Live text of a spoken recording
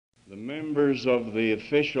The members of the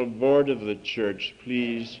official board of the church,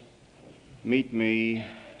 please meet me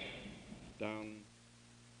down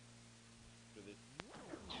to the...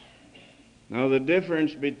 Now, the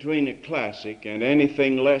difference between a classic and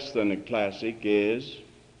anything less than a classic is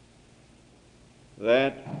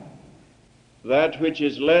that which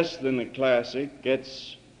is less than a classic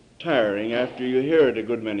gets tiring after you hear it a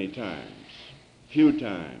good many times, few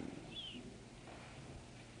times.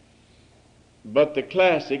 But the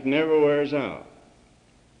classic never wears out.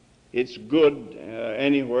 It's good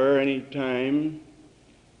anywhere, anytime,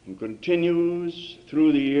 and continues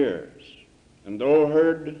through the years. And though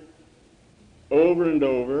heard over and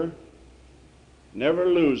over, never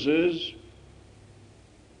loses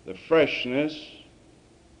the freshness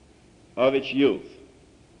of its youth.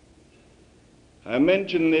 I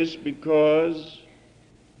mention this because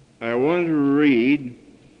I want to read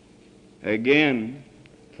again,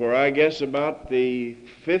 for I guess about the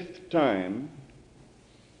fifth time,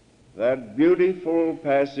 that beautiful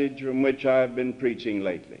passage from which I've been preaching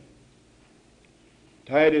lately.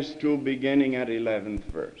 Titus 2, beginning at 11th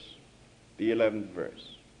verse. The 11th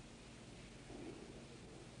verse.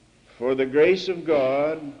 For the grace of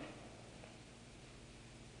God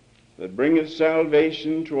that bringeth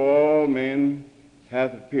salvation to all men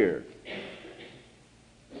hath appeared,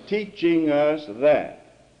 teaching us that,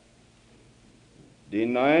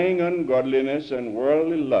 denying ungodliness and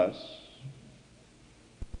worldly lusts,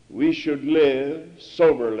 we should live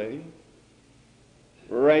soberly,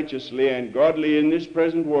 righteously, and godly in this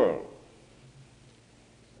present world,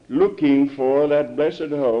 looking for that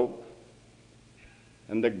blessed hope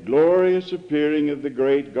and the glorious appearing of the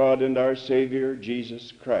great God and our Savior,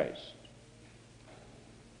 Jesus Christ,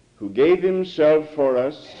 who gave himself for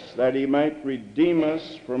us that he might redeem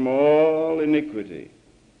us from all iniquity,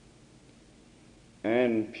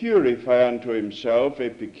 and purify unto himself a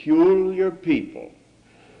peculiar people,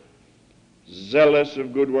 zealous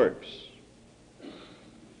of good works.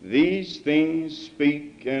 These things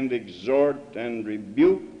speak and exhort and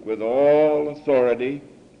rebuke with all authority,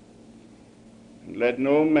 and let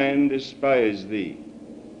no man despise thee.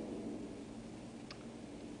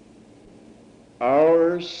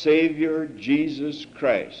 Our Savior Jesus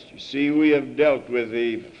Christ. You see, we have dealt with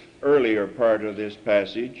the earlier part of this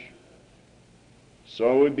passage.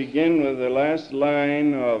 So we begin with the last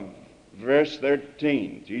line of verse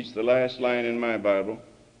 13. It's the last line in my Bible.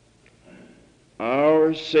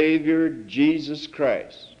 Our Savior Jesus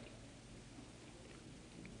Christ.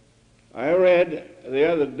 I read the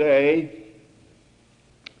other day,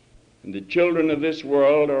 the children of this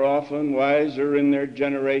world are often wiser in their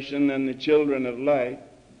generation than the children of light.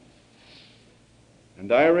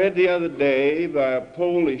 And I read the other day by a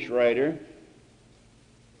Polish writer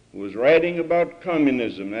who was writing about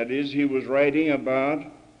communism. That is, he was writing about,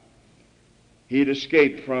 he'd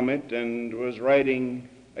escaped from it and was writing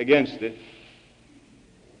against it,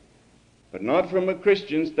 but not from a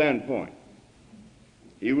Christian standpoint.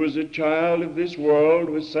 He was a child of this world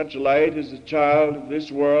with such light as a child of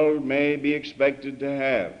this world may be expected to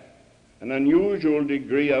have. An unusual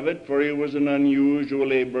degree of it, for he was an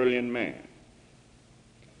unusually brilliant man.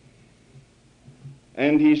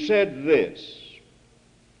 And he said this,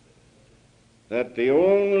 that the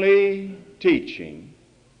only teaching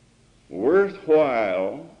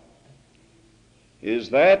worthwhile is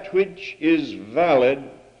that which is valid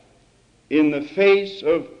in the face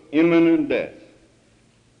of imminent death.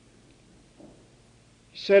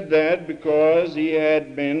 He said that because he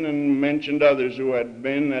had been, and mentioned others who had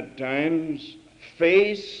been at times,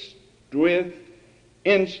 faced with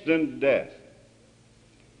instant death.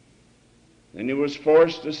 Then he was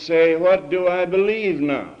forced to say, what do I believe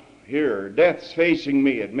now? Here, death's facing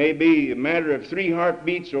me. It may be a matter of 3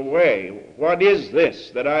 heartbeats away. What is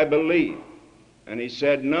this that I believe? And he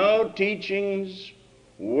said, no teaching's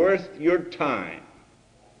worth your time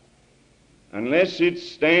unless it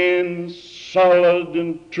stands solid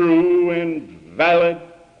and true and valid,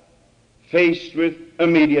 faced with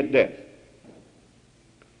immediate death.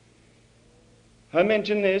 I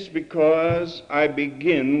mention this because I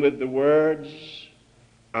begin with the words,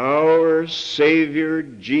 our Savior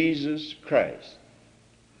Jesus Christ.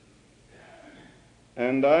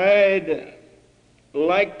 And I'd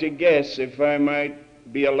like to guess, if I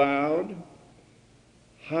might be allowed,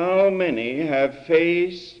 how many have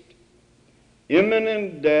faced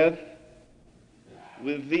imminent death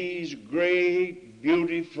with these great,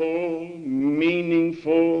 beautiful,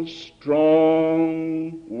 meaningful,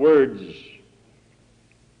 strong words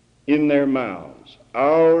in their mouths.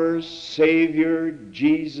 Our Savior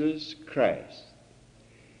Jesus Christ.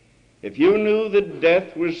 If you knew that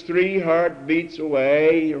death was 3 heartbeats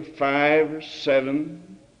away, or 5 or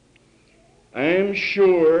 7, I'm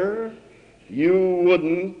sure you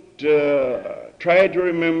wouldn't try to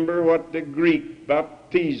remember what the Greek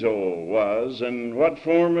baptizo was and what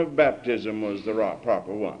form of baptism was the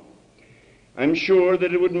proper one. I'm sure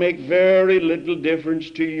that it would make very little difference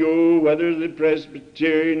to you whether the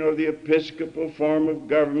Presbyterian or the Episcopal form of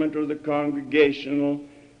government or the Congregational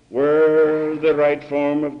were the right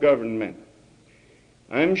form of government.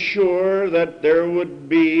 I'm sure that there would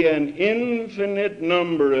be an infinite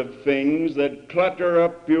number of things that clutter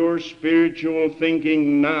up your spiritual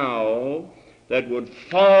thinking now that would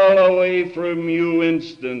fall away from you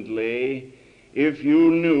instantly if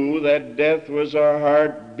you knew that death was a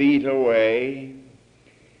heartbeat away.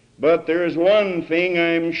 But there's one thing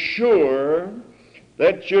I'm sure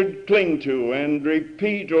that you'd cling to and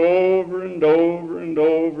repeat over and over and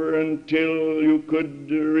over until you could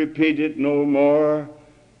repeat it no more: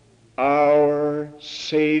 our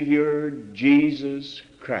Savior Jesus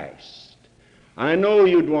Christ. I know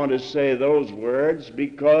you'd want to say those words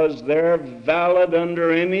because they're valid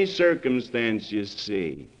under any circumstance, you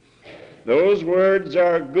see. Those words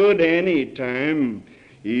are good any time,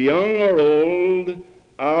 young or old.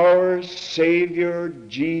 Our Savior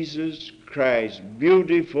Jesus Christ.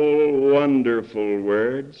 Beautiful, wonderful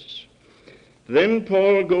words. Then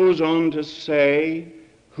Paul goes on to say,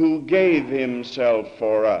 who gave himself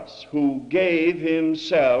for us. Who gave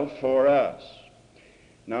himself for us.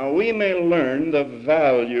 Now we may learn the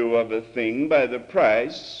value of a thing by the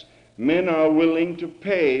price men are willing to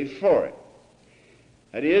pay for it.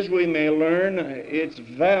 That is, we may learn its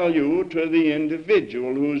value to the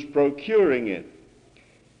individual who's procuring it.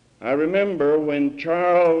 I remember when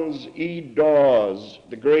Charles E. Dawes,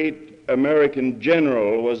 the great American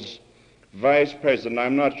general, was vice president.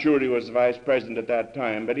 I'm not sure he was vice president at that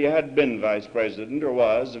time, but he had been vice president, or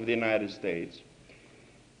was, of the United States.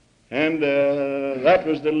 And that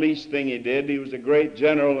was the least thing he did. He was a great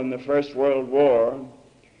general in the First World War.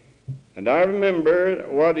 And I remember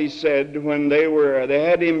what he said when they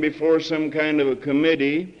had him before some kind of a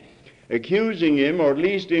committee accusing him, or at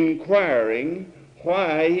least inquiring,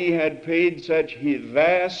 why he had paid such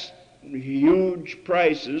vast, huge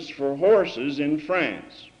prices for horses in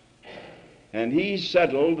France. And he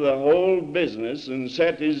settled the whole business and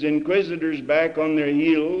set his inquisitors back on their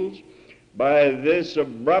heels by this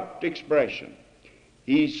abrupt expression.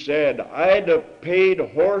 He said, I'd have paid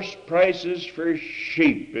horse prices for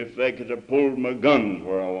sheep if they could have pulled my guns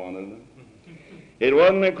where I wanted them. It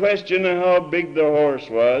wasn't a question of how big the horse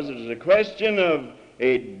was. It was a question of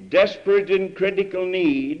a desperate and critical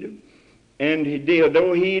need. And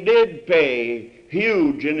though he did pay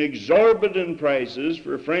huge and exorbitant prices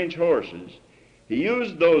for French horses, he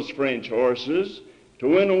used those French horses to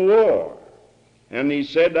win a war. And he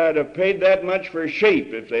said, I'd have paid that much for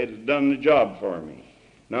sheep if they'd done the job for me.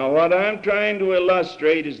 Now, what I'm trying to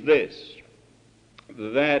illustrate is this,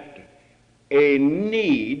 that a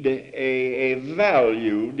need, a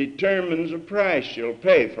value determines a price you'll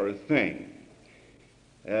pay for a thing.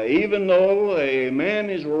 Even though a man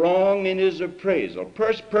is wrong in his appraisal.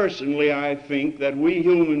 Personally, I think that we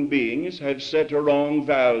human beings have set a wrong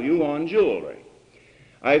value on jewelry.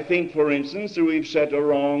 I think, for instance, that we've set a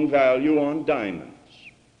wrong value on diamonds.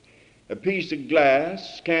 A piece of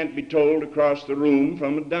glass can't be told across the room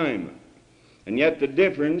from a diamond. And yet the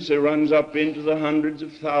difference runs up into the hundreds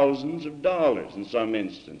of thousands of dollars in some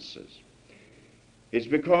instances. It's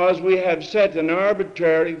because we have set an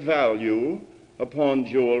arbitrary value upon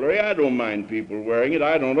jewelry. I don't mind people wearing it.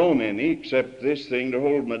 I don't own any except this thing to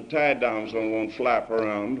hold my tie down so it won't flap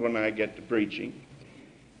around when I get to preaching.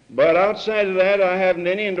 But outside of that, I haven't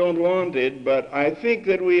any and don't want it, but I think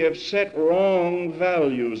that we have set wrong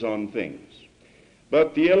values on things.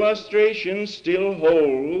 But the illustration still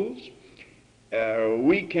holds.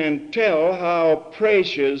 We can tell how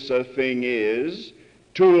precious a thing is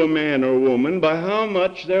to a man or woman by how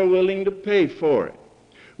much they're willing to pay for it.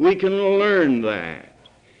 We can learn that.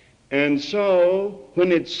 And so,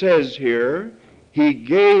 when it says here, he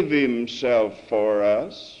gave himself for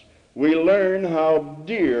us, we learn how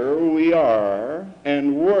dear we are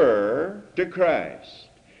and were to Christ.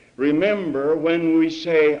 Remember, when we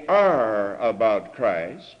say are about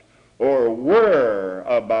Christ or were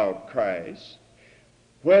about Christ,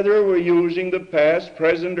 whether we're using the past,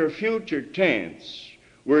 present, or future tense,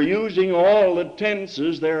 we're using all the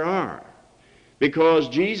tenses there are. Because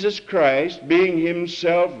Jesus Christ, being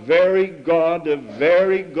himself very God of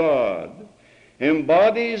very God,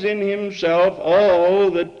 embodies in himself all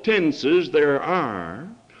the tenses there are,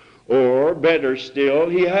 or better still,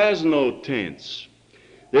 he has no tense.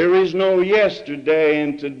 There is no yesterday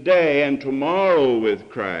and today and tomorrow with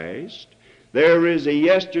Christ. There is a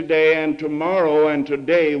yesterday and tomorrow and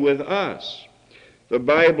today with us. The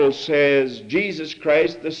Bible says Jesus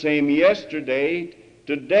Christ the same yesterday,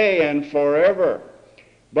 today, and forever.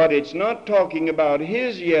 But it's not talking about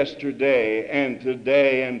his yesterday and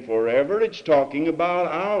today and forever. It's talking about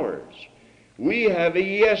ours. We have a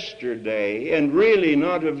yesterday, and really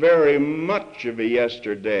not a very much of a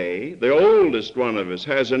yesterday. The oldest one of us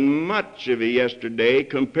has a much of a yesterday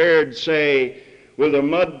compared, say, with a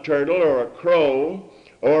mud turtle or a crow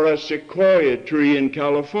or a sequoia tree in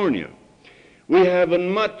California. We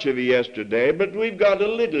haven't much of a yesterday, but we've got a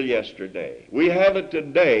little yesterday. We have a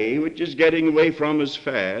today, which is getting away from us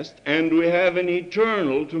fast, and we have an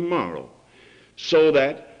eternal tomorrow, so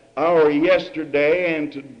that our yesterday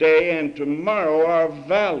and today and tomorrow are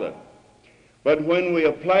valid. But when we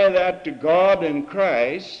apply that to God and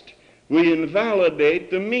Christ, we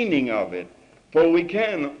invalidate the meaning of it. For we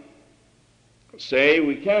cannot say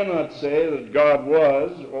that God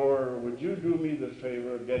was, or would you do me the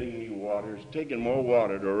favor of getting me water? It's taking more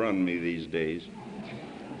water to run me these days.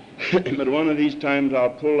 But one of these times I'll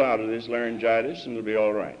pull out of this laryngitis and it'll be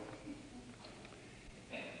all right.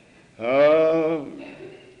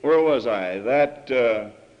 Where was I? That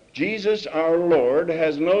Jesus our Lord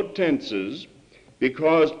has no tenses,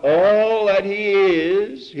 because all that he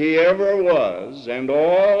is, he ever was, and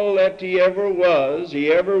all that he ever was,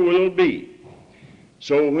 he ever will be.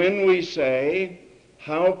 So when we say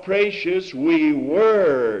how precious we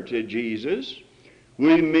were to Jesus,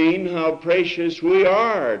 we mean how precious we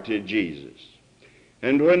are to Jesus.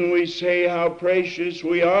 And when we say how precious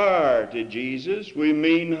we are to Jesus, we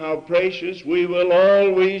mean how precious we will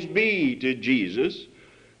always be to Jesus.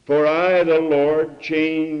 For I, the Lord,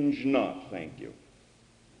 change not. Thank you.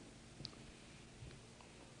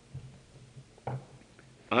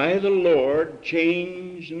 I, the Lord,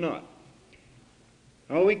 change not.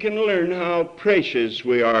 Now we can learn how precious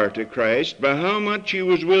we are to Christ by how much he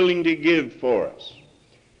was willing to give for us.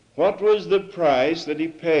 What was the price that he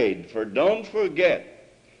paid? For don't forget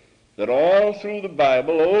that all through the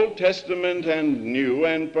Bible, Old Testament and New,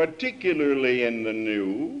 and particularly in the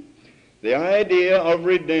New, the idea of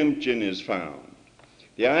redemption is found.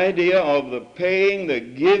 The idea of the paying, the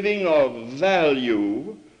giving of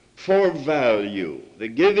value for value, the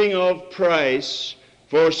giving of price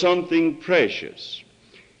for something precious.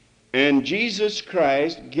 And Jesus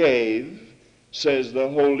Christ gave, says the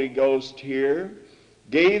Holy Ghost here,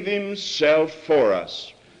 gave himself for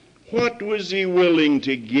us. What was he willing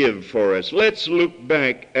to give for us? Let's look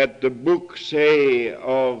back at the book, say,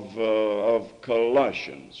 of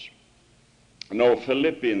Colossians. No,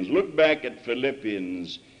 Philippians. Look back at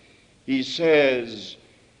Philippians. He says,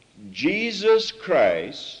 Jesus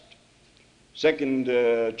Christ, second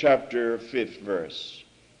chapter, 5th verse.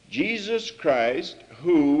 Jesus Christ,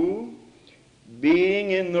 who,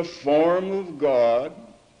 being in the form of God,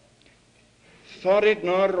 thought it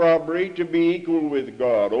not robbery to be equal with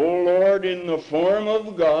God. O Lord, in the form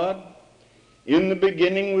of God, in the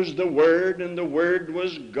beginning was the Word, and the Word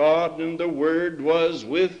was God, and the Word was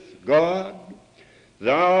with God.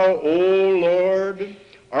 Thou, O Lord,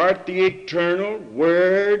 art the eternal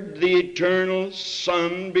Word, the eternal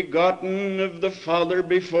Son, begotten of the Father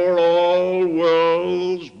before all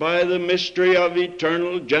worlds by the mystery of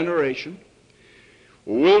eternal generation.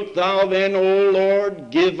 Wilt thou then, O Lord,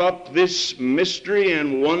 give up this mystery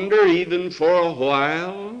and wonder even for a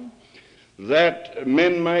while, that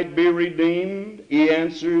men might be redeemed? He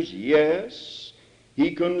answers, yes.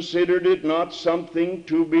 He considered it not something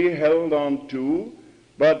to be held on to,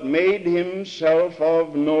 but made himself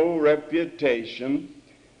of no reputation,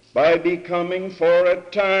 by becoming for a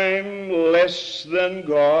time less than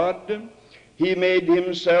God. He made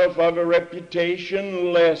himself of a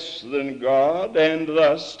reputation less than God, and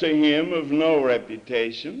thus to him of no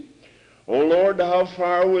reputation. O Lord, how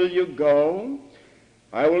far will you go?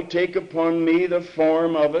 I will take upon me the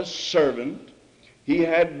form of a servant. He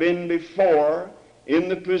had been before in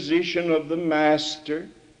the position of the master.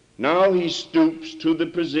 Now he stoops to the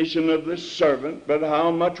position of the servant. But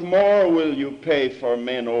how much more will you pay for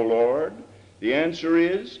men, O Lord? The answer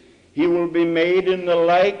is, he will be made in the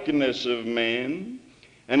likeness of man.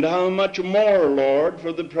 And how much more, Lord,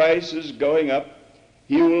 for the price is going up,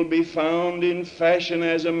 he will be found in fashion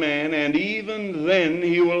as a man, and even then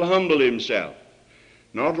he will humble himself.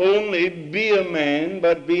 Not only be a man,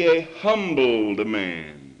 but be a humbled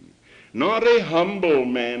man. Not a humble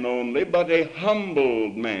man only, but a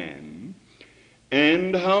humbled man.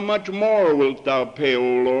 And how much more wilt thou pay,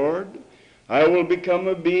 O Lord? I will become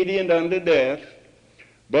obedient unto death.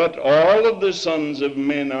 But all of the sons of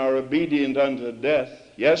men are obedient unto death.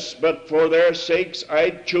 Yes, but for their sakes I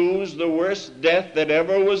choose the worst death that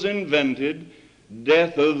ever was invented,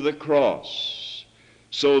 death of the cross.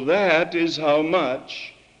 So that is how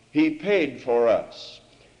much he paid for us.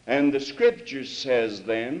 And the Scripture says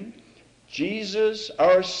then, Jesus,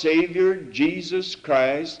 our Savior, Jesus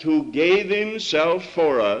Christ, who gave himself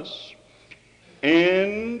for us,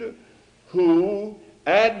 and who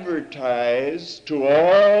advertised to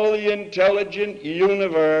all the intelligent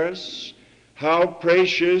universe how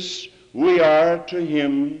precious we are to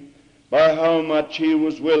him by how much he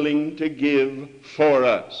was willing to give for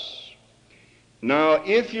us. Now,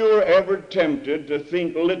 if you're ever tempted to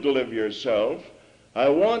think little of yourself, I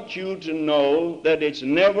want you to know that it's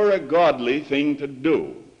never a godly thing to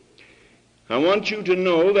do. I want you to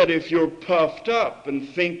know that if you're puffed up and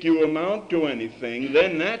think you amount to anything,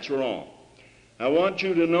 then that's wrong. I want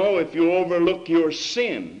you to know if you overlook your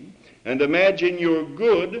sin and imagine you're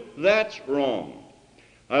good, that's wrong.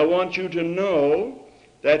 I want you to know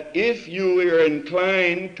that if you are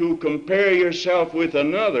inclined to compare yourself with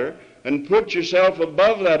another and put yourself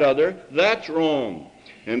above that other, that's wrong.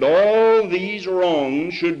 And all these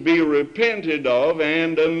wrongs should be repented of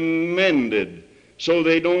and amended so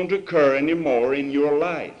they don't occur anymore in your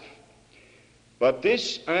life. But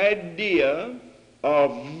this idea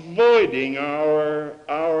of voiding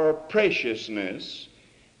our preciousness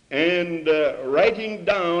and writing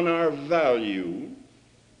down our value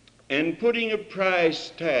and putting a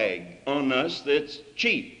price tag on us that's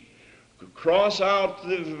cheap, cross out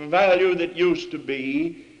the value that used to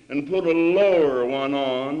be and put a lower one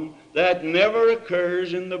on, that never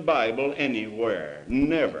occurs in the Bible anywhere.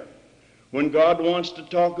 Never. When God wants to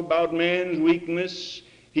talk about man's weakness,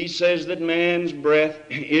 he says that man's breath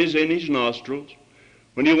is in his nostrils.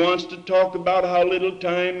 When he wants to talk about how little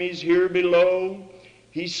time he's here below,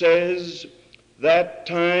 he says that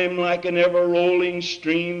time like an ever-rolling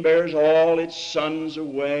stream bears all its sons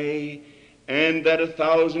away, and that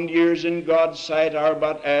 1,000 years in God's sight are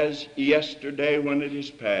but as yesterday when it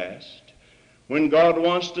is past. When God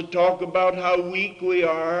wants to talk about how weak we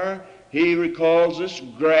are, he recalls us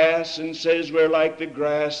grass and says we're like the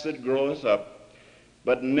grass that groweth up.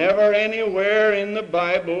 But never anywhere in the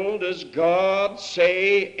Bible does God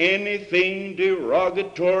say anything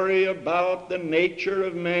derogatory about the nature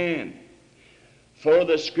of man. For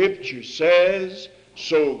the Scripture says,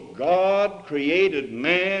 so God created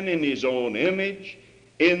man in his own image.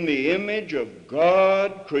 In the image of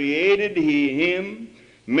God created he him.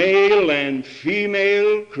 Male and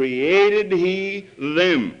female created he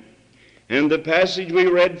them. And the passage we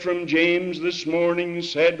read from James this morning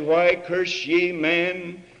said, why curse ye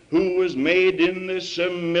man who was made in the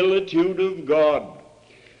similitude of God?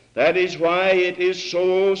 That is why it is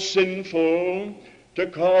so sinful to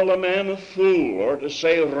call a man a fool or to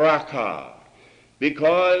say raka,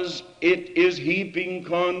 because it is heaping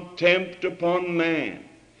contempt upon man.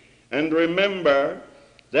 And remember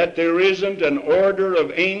that there isn't an order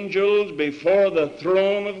of angels before the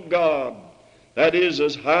throne of God that is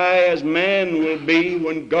as high as man will be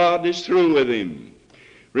when God is through with him.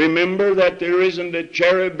 Remember that there isn't a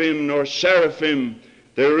cherubim nor seraphim.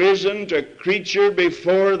 There isn't a creature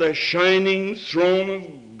before the shining throne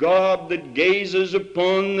of God that gazes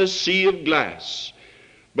upon the sea of glass.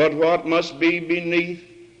 But what must be beneath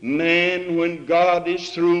man when God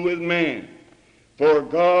is through with man? For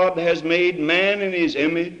God has made man in his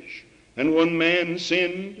image, and when man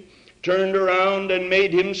sinned, turned around and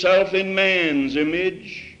made himself in man's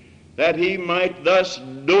image, that he might thus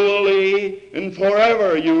dually and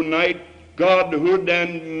forever unite godhood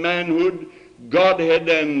and manhood, Godhead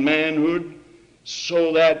and manhood,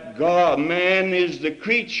 so that man is the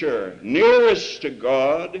creature nearest to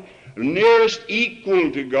God, nearest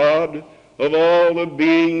equal to God of all the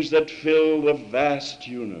beings that fill the vast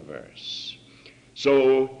universe.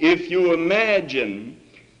 So if you imagine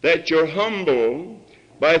that you're humble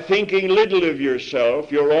by thinking little of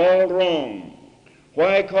yourself, you're all wrong.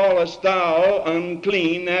 Why callest thou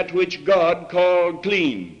unclean that which God called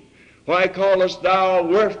clean? Why callest thou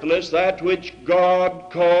worthless that which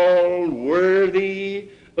God called worthy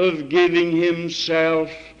of giving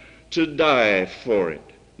himself to die for it?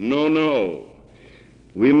 No, no.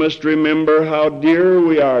 We must remember how dear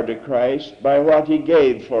we are to Christ by what he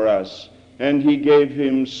gave for us, and he gave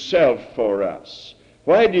himself for us.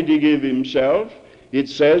 Why did he give himself? It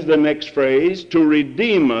says, the next phrase, to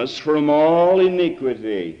redeem us from all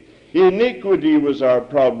iniquity. Iniquity was our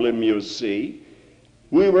problem, you see.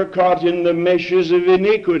 We were caught in the meshes of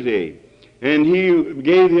iniquity, and he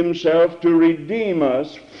gave himself to redeem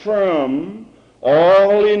us from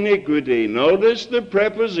all iniquity. Notice the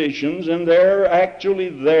prepositions, and they're actually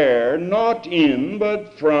there, not in,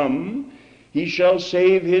 but from. He shall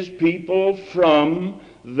save his people from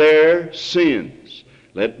their sins.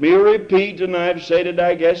 Let me repeat, and I've said it,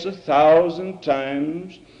 I guess, 1,000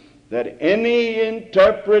 times, that any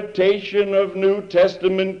interpretation of New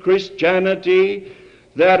Testament Christianity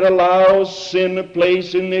that allows sin a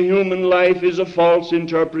place in the human life is a false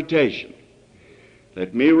interpretation.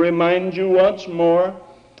 Let me remind you once more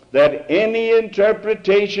that any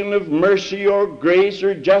interpretation of mercy or grace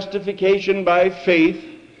or justification by faith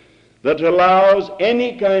that allows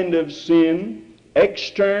any kind of sin,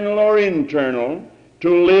 external or internal,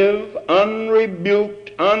 to live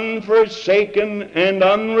unrebuked, unforsaken, and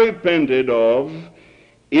unrepented of,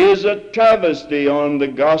 is a travesty on the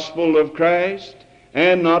gospel of Christ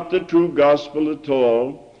and not the true gospel at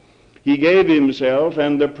all. He gave himself,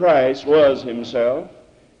 and the price was himself,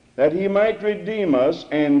 that he might redeem us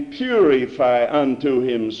and purify unto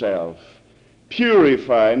himself.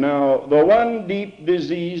 Purify. Now, the one deep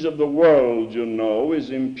disease of the world, you know, is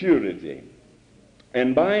impurity.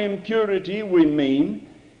 And by impurity we mean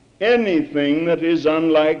anything that is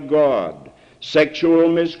unlike God. Sexual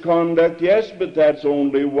misconduct, yes, but that's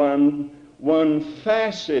only one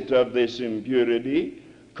facet of this impurity.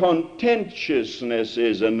 Contentiousness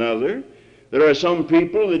is another. There are some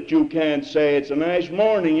people that you can't say, it's a nice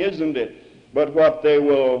morning, isn't it? But what they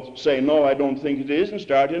will say, no, I don't think it is, and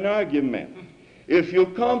start an argument. If you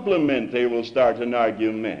compliment, they will start an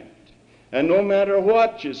argument. And no matter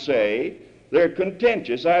what you say, they're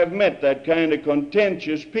contentious. I've met that kind of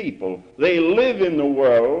contentious people. They live in the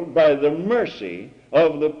world by the mercy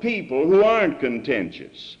of the people who aren't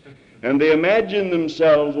contentious. And they imagine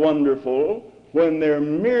themselves wonderful when they're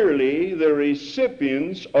merely the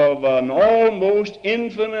recipients of an almost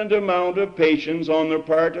infinite amount of patience on the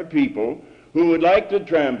part of people who would like to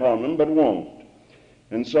tramp on them but won't.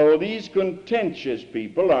 And so these contentious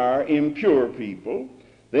people are impure people.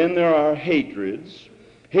 Then there are hatreds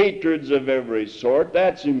of every sort.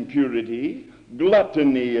 That's impurity.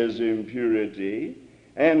 Gluttony is impurity.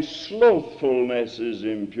 And slothfulness is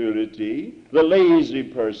impurity. The lazy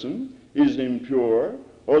person is impure.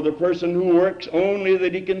 Or the person who works only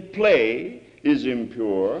that he can play is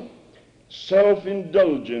impure.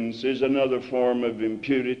 Self-indulgence is another form of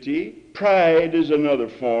impurity. Pride is another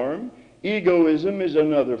form. Egoism is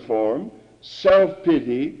another form.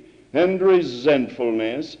 Self-pity and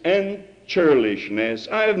resentfulness and churlishness.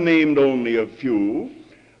 I've named only a few,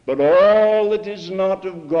 but all that is not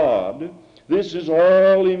of God, this is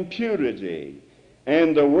all impurity.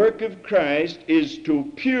 And the work of Christ is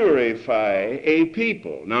to purify a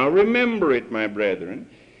people. Now remember it, my brethren.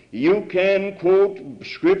 You can quote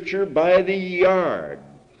Scripture by the yard,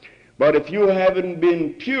 but if you haven't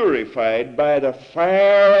been purified by the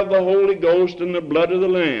fire of the Holy Ghost and the blood of the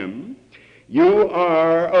Lamb, you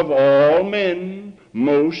are of all men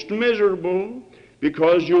most miserable,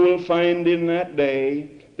 because you will find in that day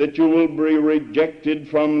that you will be rejected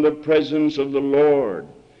from the presence of the Lord,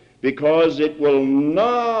 because it will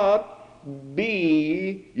not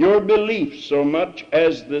be your belief so much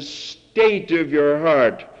as the state of your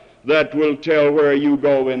heart that will tell where you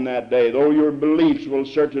go in that day, though your beliefs will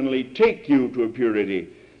certainly take you to purity.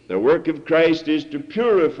 The work of Christ is to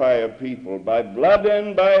purify a people by blood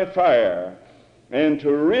and by fire, and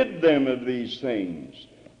to rid them of these things.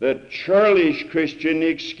 The churlish Christian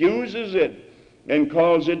excuses it and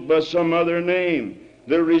calls it by some other name.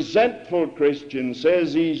 The resentful Christian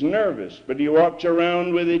says he's nervous, but he walks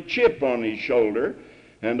around with a chip on his shoulder.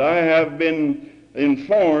 And I have been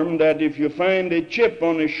informed that if you find a chip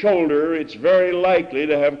on his shoulder, it's very likely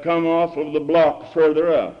to have come off of the block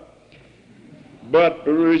further up. But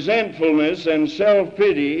resentfulness and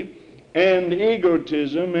self-pity and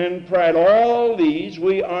egotism and pride, all these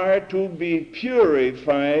we are to be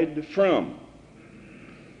purified from.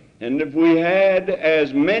 And if we had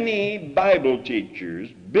as many Bible teachers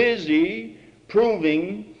busy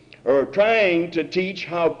proving or trying to teach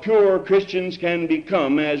how pure Christians can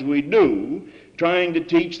become as we do, trying to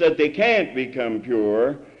teach that they can't become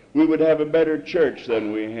pure, we would have a better church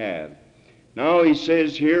than we have. Now he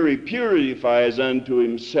says here, he purifies unto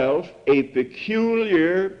himself a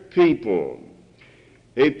peculiar people.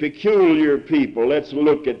 A peculiar people. Let's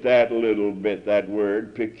look at that a little bit, that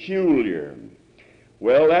word, peculiar.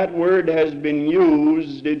 Well, that word has been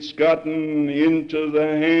used, it's gotten into the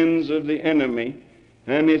hands of the enemy,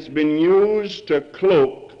 and it's been used to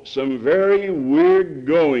cloak some very weird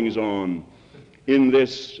goings-on in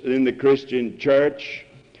the Christian church.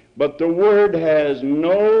 But the word has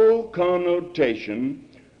no connotation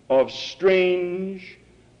of strange,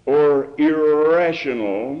 or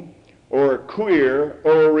irrational or queer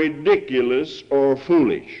or ridiculous or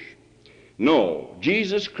foolish. No,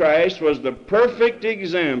 Jesus Christ was the perfect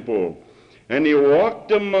example, and he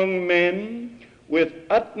walked among men with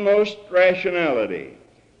utmost rationality.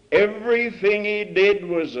 Everything he did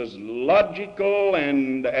was as logical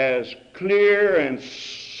and as clear and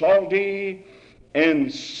salty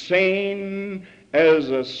and sane as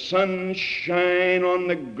the sunshine on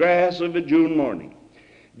the grass of a June morning.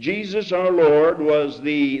 Jesus our Lord was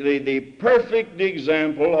the perfect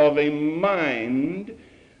example of a mind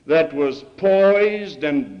that was poised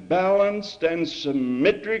and balanced and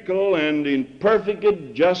symmetrical and in perfect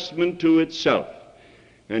adjustment to itself.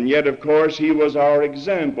 And yet, of course, he was our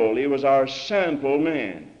example. He was our sample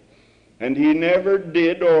man. And he never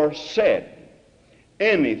did or said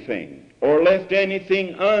anything or left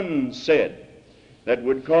anything unsaid that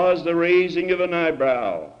would cause the raising of an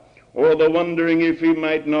eyebrow or the wondering if he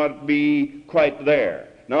might not be quite there.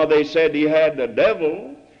 Now, they said he had the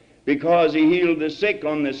devil because he healed the sick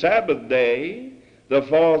on the Sabbath day. The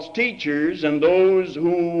false teachers and those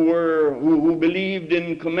who believed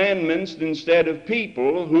in commandments instead of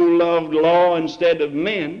people, who loved law instead of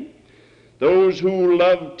men, those who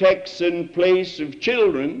loved texts in place of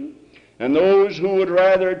children, and those who would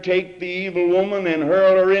rather take the evil woman and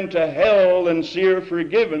hurl her into hell than see her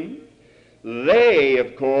forgiven, they,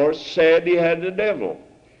 of course, said he had the devil.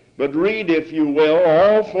 But read, if you will,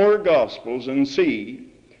 all four Gospels and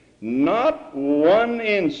see, not one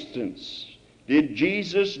instance did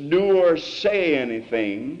Jesus do or say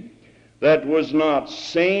anything that was not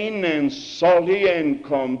sane and salty and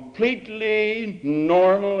completely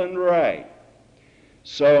normal and right.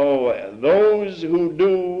 So those who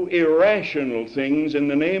do irrational things in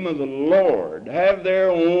the name of the Lord have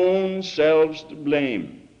their own selves to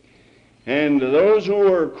blame. And those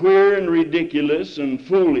who are queer and ridiculous and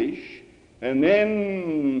foolish, and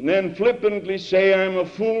then flippantly say, I'm a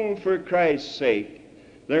fool for Christ's sake,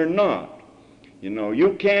 they're not. You know,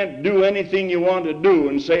 you can't do anything you want to do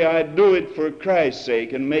and say, I do it for Christ's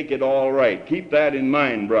sake and make it all right. Keep that in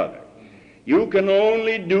mind, brother. You can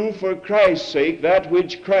only do for Christ's sake that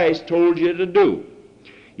which Christ told you to do.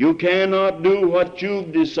 You cannot do what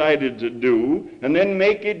you've decided to do and then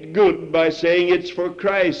make it good by saying it's for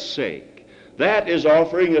Christ's sake. That is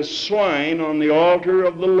offering a swine on the altar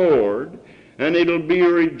of the Lord, and it'll be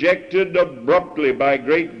rejected abruptly by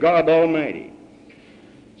great God Almighty.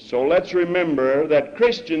 So let's remember that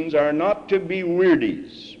Christians are not to be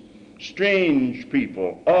weirdies, strange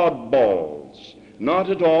people, oddballs, not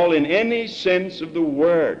at all in any sense of the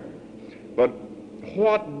word. But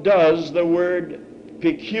what does the word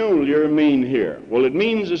peculiar mean here? Well, it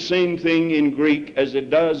means the same thing in Greek as it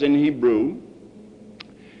does in Hebrew.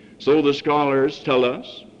 So the scholars tell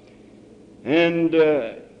us. And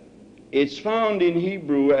it's found in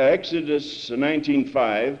Hebrew, Exodus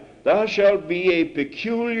 19:5, thou shalt be a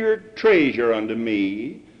peculiar treasure unto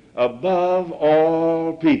me above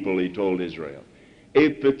all people, he told Israel. A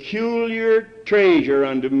peculiar treasure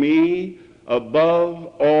unto me above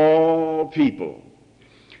all people.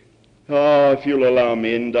 Oh, if you'll allow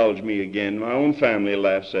me, indulge me again. My own family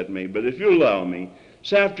laughs at me, but if you'll allow me,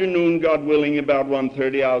 this afternoon, God willing, about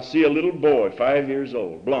 1:30, I'll see a little boy, 5 years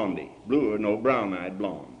old, blondie, brown-eyed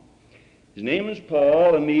blonde. His name is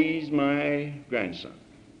Paul, and he's my grandson.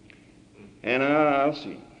 And I'll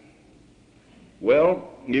see. Well,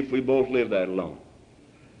 if we both live that long.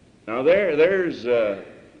 Now there's a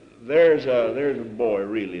boy,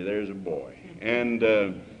 really. There's a boy, and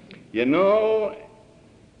you know,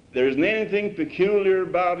 there isn't anything peculiar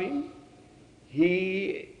about him.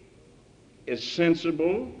 He is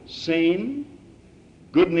sensible, sane,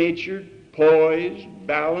 good-natured, poised,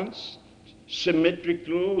 balanced,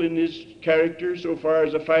 symmetrical in his character so far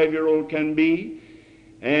as a 5-year-old can be.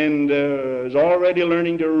 And is already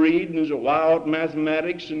learning to read and is a wow at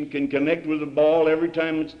mathematics and can connect with the ball every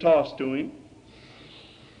time it's tossed to him.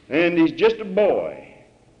 And he's just a boy.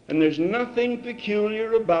 And there's nothing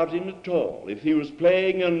peculiar about him at all. If he was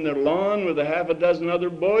playing on the lawn with a half a dozen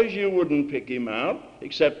other boys, you wouldn't pick him out,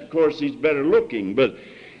 except, of course, he's better looking, but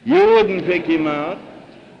you wouldn't pick him out.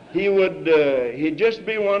 He'd just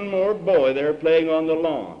be one more boy there playing on the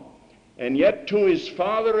lawn. And yet to his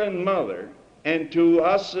father and mother, and to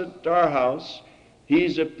us at our house,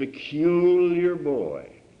 he's a peculiar boy.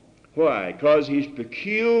 Why? Because he's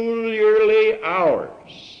peculiarly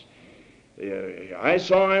ours. I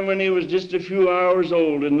saw him when he was just a few hours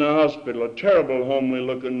old in the hospital, a terrible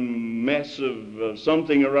homely-looking mess of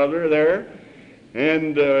something or other there.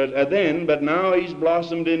 And but now he's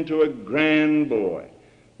blossomed into a grand boy.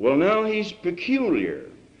 Well, now he's peculiar.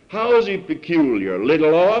 How is he peculiar?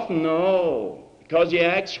 Little off? No. Because he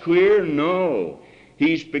acts queer? No.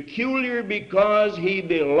 He's peculiar because he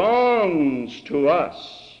belongs to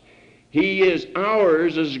us. He is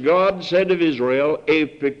ours, as God said of Israel, a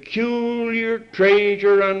peculiar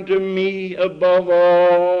treasure unto me above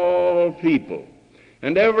all people.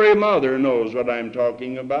 And every mother knows what I'm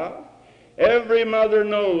talking about. Every mother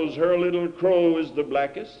knows her little crow is the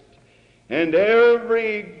blackest. And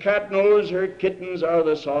every cat knows her kittens are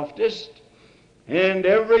the softest. And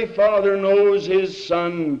every father knows his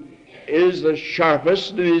son is the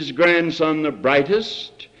sharpest and his grandson the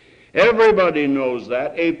brightest. Everybody knows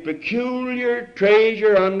that. A peculiar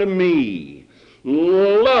treasure unto me.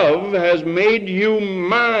 Love has made you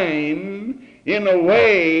mine in a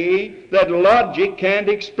way that logic can't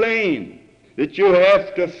explain, that you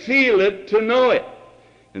have to feel it to know it.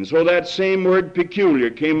 And so that same word peculiar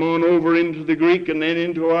came on over into the Greek and then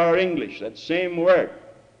into our English. That same word.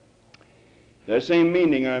 The same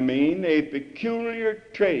meaning, a peculiar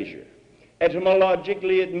treasure.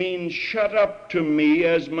 Etymologically, it means shut up to me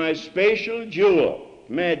as my special jewel.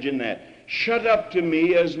 Imagine that. Shut up to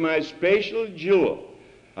me as my special jewel.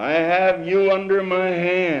 I have you under my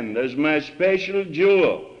hand as my special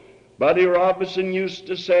jewel. Buddy Robinson used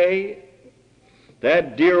to say,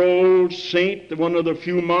 that dear old saint, one of the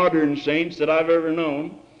few modern saints that I've ever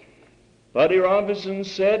known, Buddy Robinson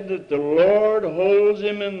said that the Lord holds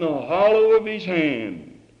him in the hollow of his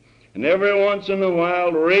hand. And every once in a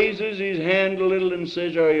while raises his hand a little and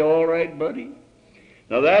says, are you all right, buddy?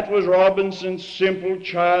 Now that was Robinson's simple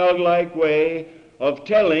childlike way of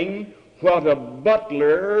telling what a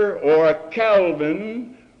Butler or a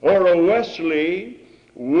Calvin or a Wesley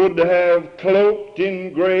would have cloaked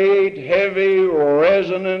in great, heavy,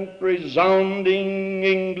 resonant, resounding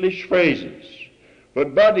English phrases.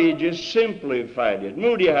 But Buddy just simplified it.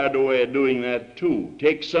 Moody had a way of doing that too.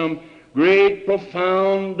 Take some great,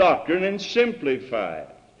 profound doctrine and simplify it.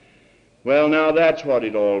 Well, now that's what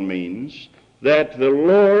it all means, that the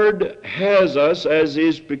Lord has us as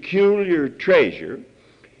his peculiar treasure,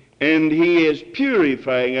 and he is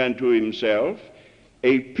purifying unto himself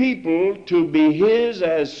a people to be his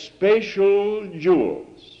as special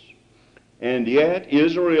jewels. And yet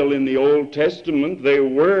Israel in the Old Testament, they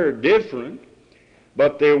were different,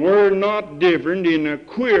 but they were not different in a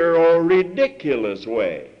queer or ridiculous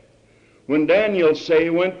way. When Daniel, say,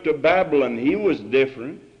 went to Babylon, he was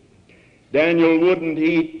different. Daniel wouldn't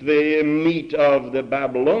eat the meat of the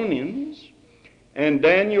Babylonians, and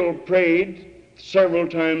Daniel prayed several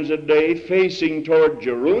times a day facing toward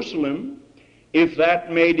Jerusalem. If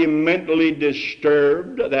that made him mentally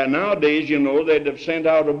disturbed, that nowadays, you know, they'd have sent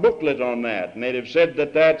out a booklet on that, and they'd have said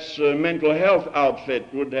that that's a mental health outfit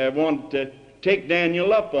would have wanted to take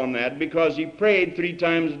Daniel up on that because he prayed 3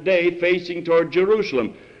 times a day facing toward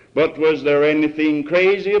Jerusalem. But was there anything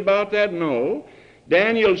crazy about that? No.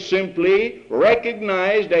 Daniel simply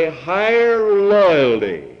recognized a higher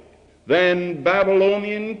loyalty than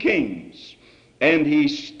Babylonian kings. And he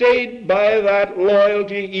stayed by that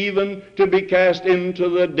loyalty even to be cast into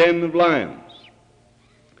the den of lions.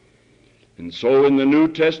 And so in the New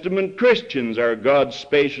Testament, Christians are God's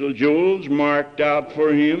special jewels marked out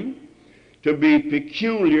for him to be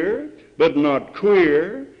peculiar but not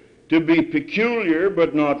queer, to be peculiar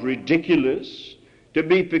but not ridiculous, to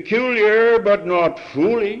be peculiar but not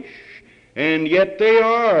foolish, and yet they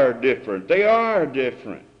are different. They are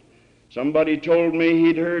different. Somebody told me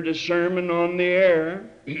he'd heard a sermon on the air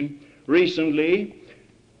recently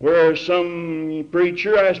where some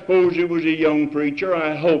preacher, I suppose he was a young preacher,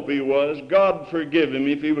 I hope he was, God forgive him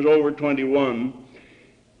if he was over 21,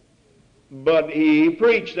 but he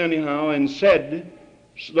preached anyhow and said,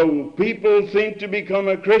 so people think to become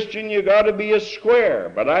a Christian you got to be a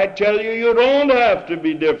square, but I tell you, you don't have to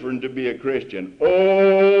be different to be a Christian.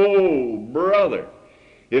 Oh, brother,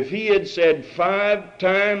 if he had said 5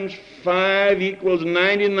 times 5 equals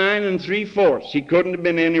 99 3/4, he couldn't have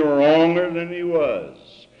been any wronger than he was.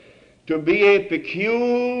 To be a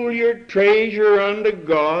peculiar treasure unto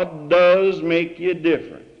God does make you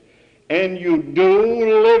different, and you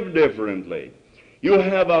do live differently. You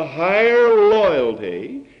have a higher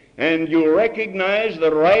loyalty, and you recognize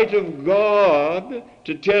the right of God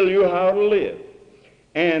to tell you how to live.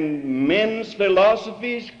 And men's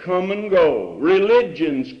philosophies come and go.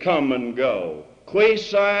 Religions come and go.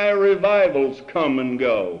 Quasi-revivals come and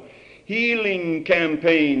go. Healing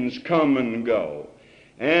campaigns come and go.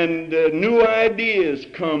 And new ideas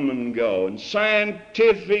come and go. And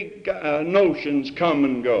scientific notions come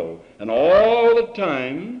and go. And all the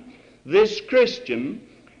time, this Christian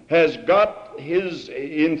has got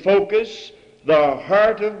in focus the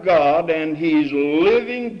heart of God, and he's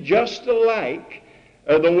living just alike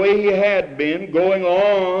the way he had been, going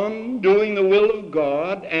on doing the will of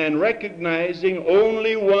God and recognizing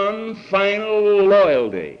only one final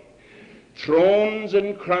loyalty. Thrones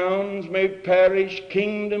and crowns may perish,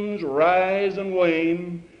 kingdoms rise and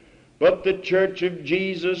wane, but the church of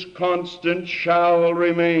Jesus constant shall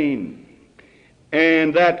remain.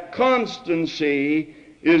 And that constancy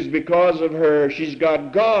is because of her. She's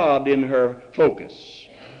got God in her focus.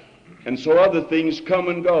 And so other things come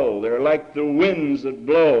and go. They're like the winds that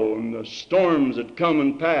blow and the storms that come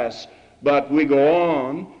and pass. But we go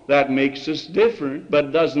on. That makes us different,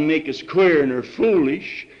 but doesn't make us queer or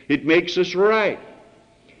foolish. It makes us right.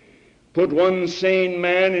 Put one sane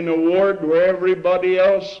man in a ward where everybody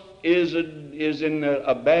else is in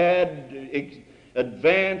a bad,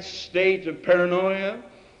 advanced state of paranoia,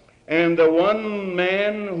 and the one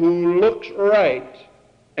man who looks right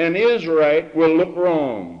and is right will look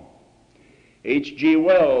wrong. H.G.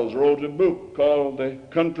 Wells wrote a book called The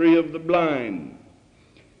Country of the Blind.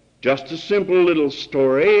 Just a simple little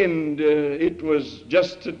story, and it was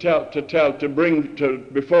just to bring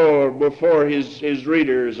before his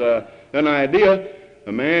readers an idea.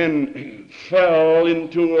 A man fell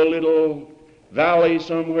into a little valley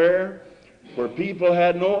somewhere where people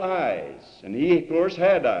had no eyes, and he, of course,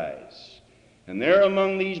 had eyes. And there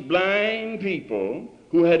among these blind people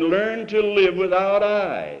who had learned to live without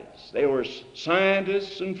eyes, they were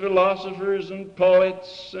scientists and philosophers and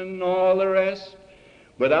poets and all the rest,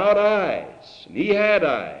 without eyes. And he had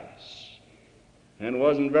eyes. And it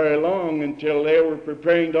wasn't very long until they were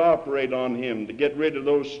preparing to operate on him to get rid of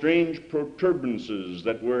those strange protuberances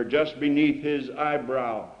that were just beneath his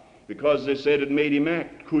eyebrow, because they said it made him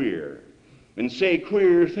act queer and say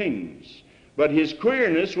queer things. But his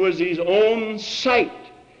queerness was his own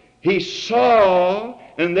sight. He saw,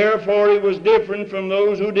 and therefore he was different from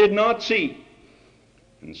those who did not see.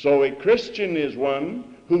 And so a Christian is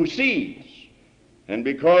one who sees. And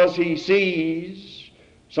because he sees,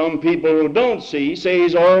 some people who don't see say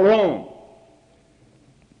he's all wrong.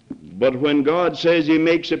 But when God says he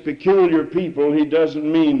makes a peculiar people, he doesn't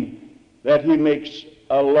mean that he makes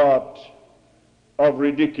a lot of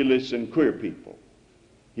ridiculous and queer people.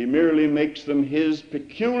 He merely makes them his,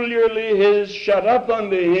 peculiarly his, shut up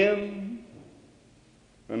unto him.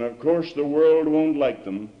 And of course the world won't like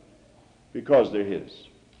them because they're his.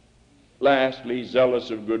 Lastly,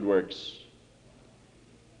 zealous of good works.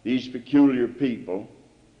 These peculiar people,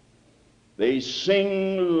 they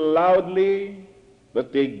sing loudly,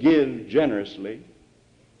 but they give generously.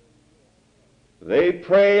 They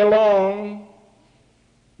pray along,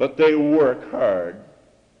 but they work hard.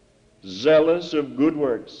 Zealous of good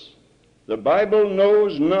works. The Bible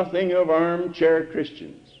knows nothing of armchair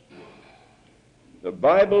Christians. The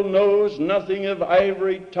Bible knows nothing of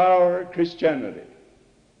ivory tower Christianity.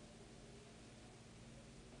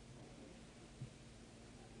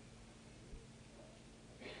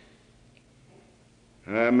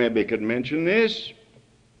 I maybe could mention this.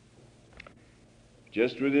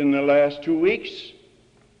 Just within the last 2 weeks,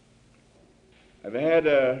 I've had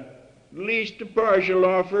at least a partial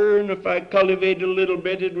offer, and if I cultivate a little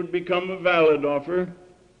bit, it would become a valid offer,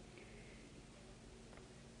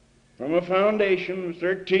 from a foundation with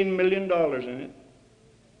 $13 million in it,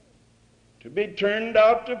 to be turned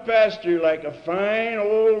out to pasture like a fine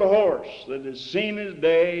old horse that has seen his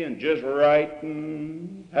day and just write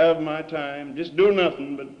and have my time, just do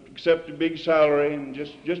nothing but accept a big salary and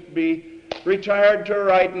just be retired to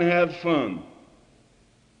write and have fun.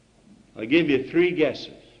 I'll give you 3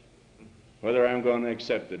 guesses whether I'm going to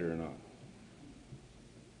accept it or not.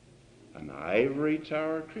 An ivory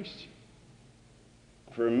tower Christian.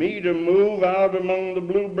 For me to move out among the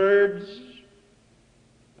bluebirds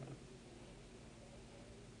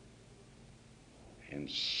and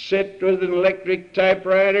sit with an electric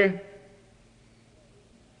typewriter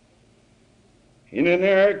in an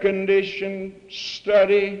air-conditioned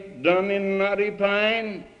study done in knotty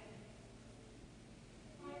pine,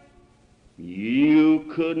 you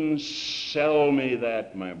couldn't sell me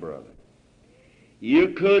that, my brother. You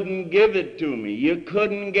couldn't give it to me. You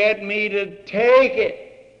couldn't get me to take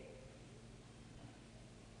it.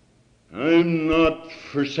 I'm not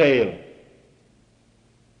for sale.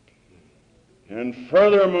 And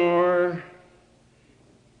furthermore,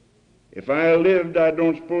 if I lived, I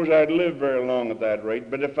don't suppose I'd live very long at that rate,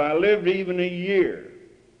 but if I lived even a year,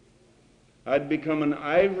 I'd become an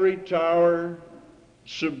ivory tower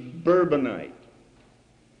suburbanite.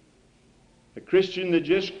 A Christian that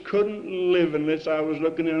just couldn't live unless I was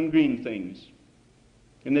looking on green things.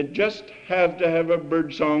 And that just have to have a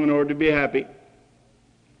bird song in order to be happy.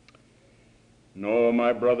 No,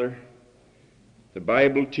 my brother, the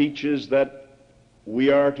Bible teaches that we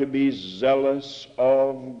are to be zealous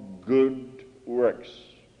of good works.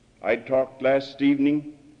 I talked last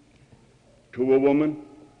evening to a woman.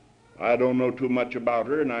 I don't know too much about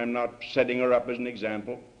her, and I'm not setting her up as an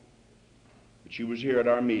example, but she was here at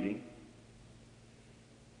our meeting.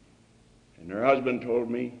 And her husband told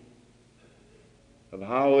me of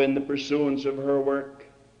how in the pursuance of her work,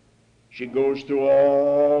 she goes through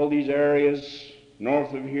all these areas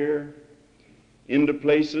north of here, into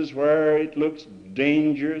places where it looks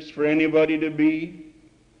dangerous for anybody to be.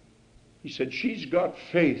 He said, she's got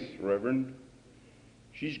faith, Reverend.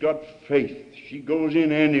 She's got faith. She goes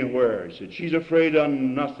in anywhere. He said, she's afraid of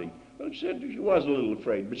nothing. Well, he said she was a little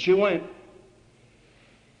afraid, but she went.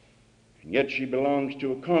 And yet she belongs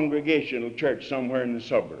to a congregational church somewhere in the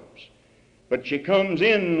suburbs. But she comes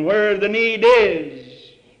in where the need is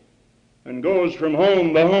and goes from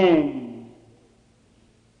home to home.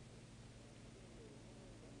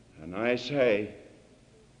 And I say,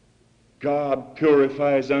 God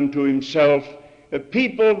purifies unto himself a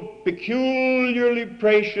people peculiarly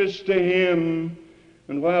precious to him,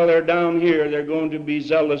 and while they're down here, they're going to be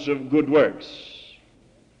zealous of good works.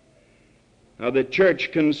 Now, the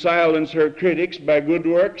church can silence her critics by good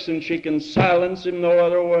works, and she can silence them no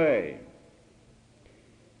other way.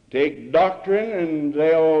 Take doctrine, and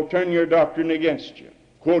they'll turn your doctrine against you.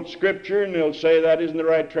 Quote Scripture, and they'll say that isn't the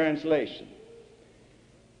right translation.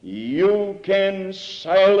 You can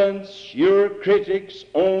silence your critics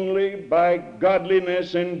only by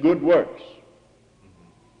godliness and good works.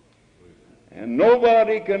 And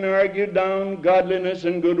nobody can argue down godliness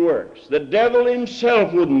and good works. The devil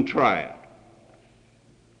himself wouldn't try it.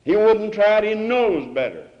 He wouldn't try it. He knows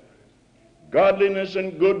better. Godliness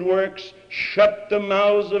and good works shut the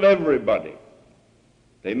mouths of everybody.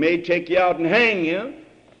 They may take you out and hang you,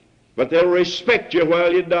 but they'll respect you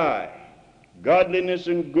while you die. Godliness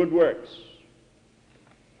and good works.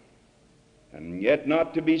 And yet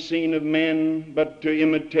not to be seen of men, but to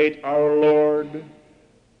imitate our Lord,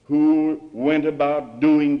 who went about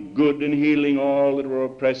doing good and healing all that were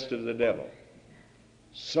oppressed of the devil.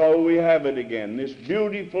 So we have it again, this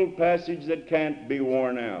beautiful passage that can't be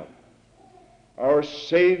worn out. Our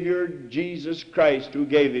Savior Jesus Christ, who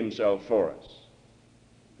gave himself for us,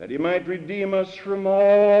 that he might redeem us from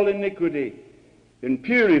all iniquity and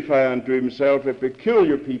purify unto himself a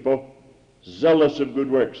peculiar people, zealous of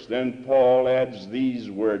good works. Then Paul adds these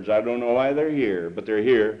words. I don't know why they're here, but they're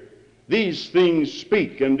here. These things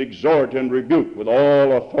speak and exhort and rebuke with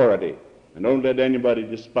all authority, and don't let anybody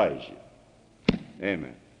despise you.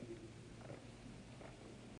 Amen.